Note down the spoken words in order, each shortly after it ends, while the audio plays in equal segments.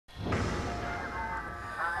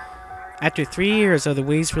After 3 years of the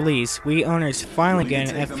Wii's release, Wii owners finally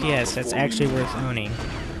get an FPS that's actually worth owning.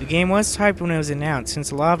 The game was hyped when it was announced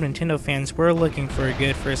since a lot of Nintendo fans were looking for a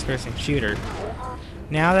good first-person shooter.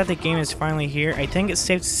 Now that the game is finally here, I think it's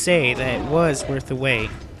safe to say that it was worth the wait.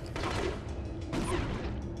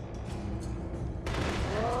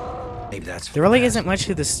 There really isn't much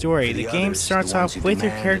to the story. The game starts off with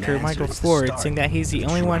your character, Michael Ford, saying that he's the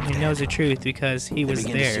only one who knows the truth because he was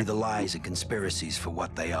They begin to see there. the lies and conspiracies for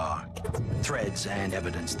what they are. Threads and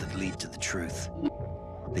evidence that lead to the truth.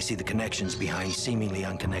 They see the connections behind seemingly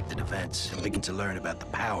unconnected events and begin to learn about the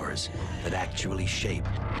powers that actually shape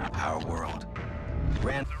our world.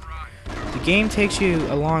 The game takes you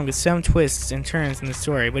along with some twists and turns in the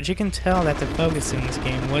story, but you can tell that the focus in this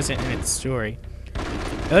game wasn't in its story.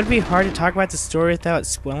 It would be hard to talk about the story without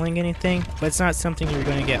spoiling anything, but it's not something you're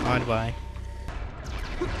going to get awed by.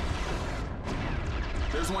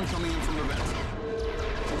 There's one coming in from the vent.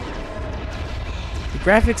 The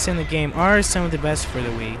graphics in the game are some of the best for the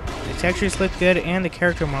Wii. The textures look good and the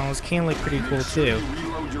character models can look pretty cool too.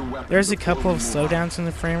 There's a couple of slowdowns in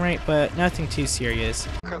the frame rate, but nothing too serious.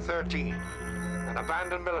 13, an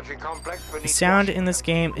abandoned military complex The beneath sound in Washington. this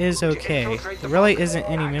game is okay. There really isn't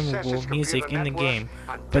any memorable music in the game,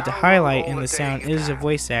 but the highlight in the sound is the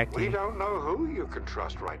voice We acting. don't know who you can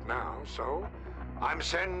trust right now, so I'm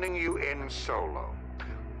sending you in solo.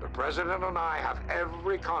 The President and I have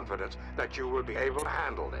every confidence that you will be able to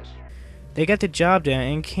handle this. They got the job done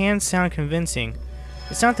and can sound convincing.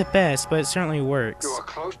 It's not the best, but it certainly works. You are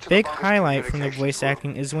close to Big the body's highlight from the communications voice room.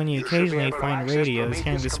 acting is when you You should be occasionally able to find access radios Prometheus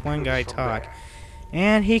hearing this one guy computers from talk, there.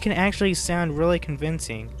 and he can actually sound really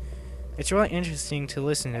convincing. It's really interesting to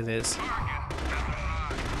listen to this.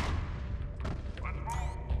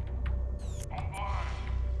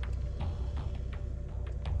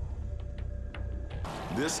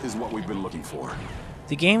 This is what we've been looking for.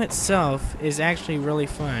 The game itself is actually really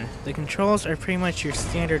fun. The controls are pretty much your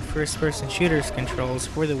standard first-person shooters controls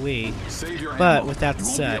for the Wii, Save your but ammo. without the You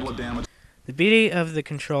won't be able suck. to damage. The beauty of the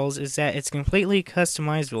controls is that it's completely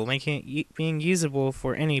customizable, making it being usable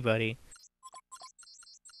for anybody.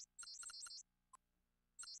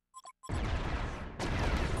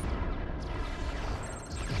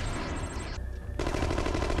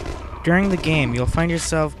 During the game, you'll find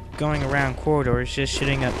yourself going around corridors just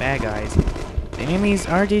shooting up bad guys. The enemies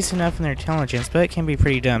are decent enough in their intelligence, but it can be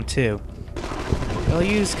pretty dumb too. They'll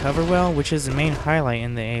use cover well, which is the main highlight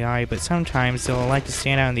in the AI, but sometimes they'll like to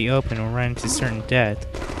stand out in the open or run into certain death.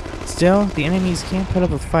 Still, the enemies can put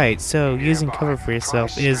up a fight, so using cover for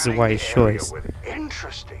yourself is the wise choice.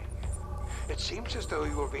 Interesting. It seems as though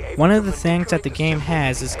you will be able One to of the things that the manipulate game symbol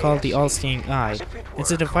has is called the ASC all-seeing eye. as if it It's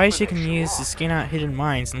were a device you can combination use to lock. scan out hidden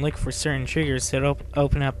mines and look for certain triggers to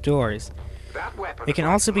open up doors. That weapon It can is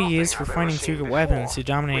like also be nothing used for I've ever finding seen secret before. weapons to We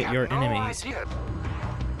dominate have your no enemies. idea.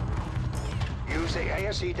 Use the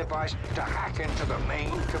ASC device to hack into the main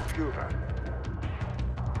computer.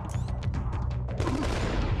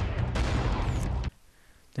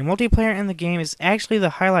 The multiplayer in the game is actually the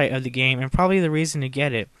highlight of the game and probably the reason to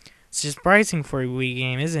get it. It's surprising for a Wii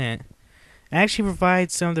game, isn't it? It actually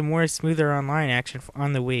provides some of the more smoother online action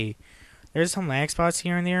on the Wii. There's some lag spots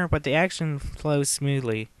here and there, but the action flows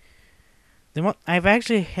smoothly. I've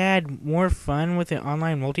actually had more fun with the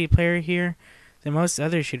online multiplayer here than most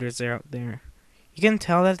other shooters out there. You can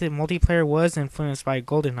tell that the multiplayer was influenced by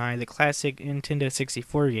GoldenEye, the classic Nintendo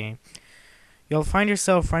 64 game. You'll find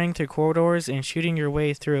yourself running through corridors and shooting your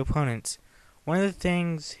way through opponents. One of the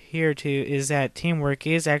things here too is that teamwork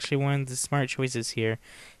is actually one of the smart choices here,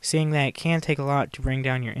 seeing that it can take a lot to bring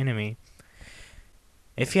down your enemy.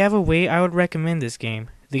 If you have a Wii, I would recommend this game.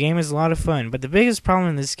 The game is a lot of fun, but the biggest problem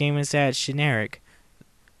in this game is that it's generic.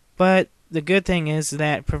 But the good thing is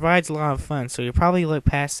that it provides a lot of fun, so you'll probably look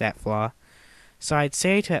past that flaw. So I'd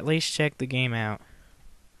say to at least check the game out.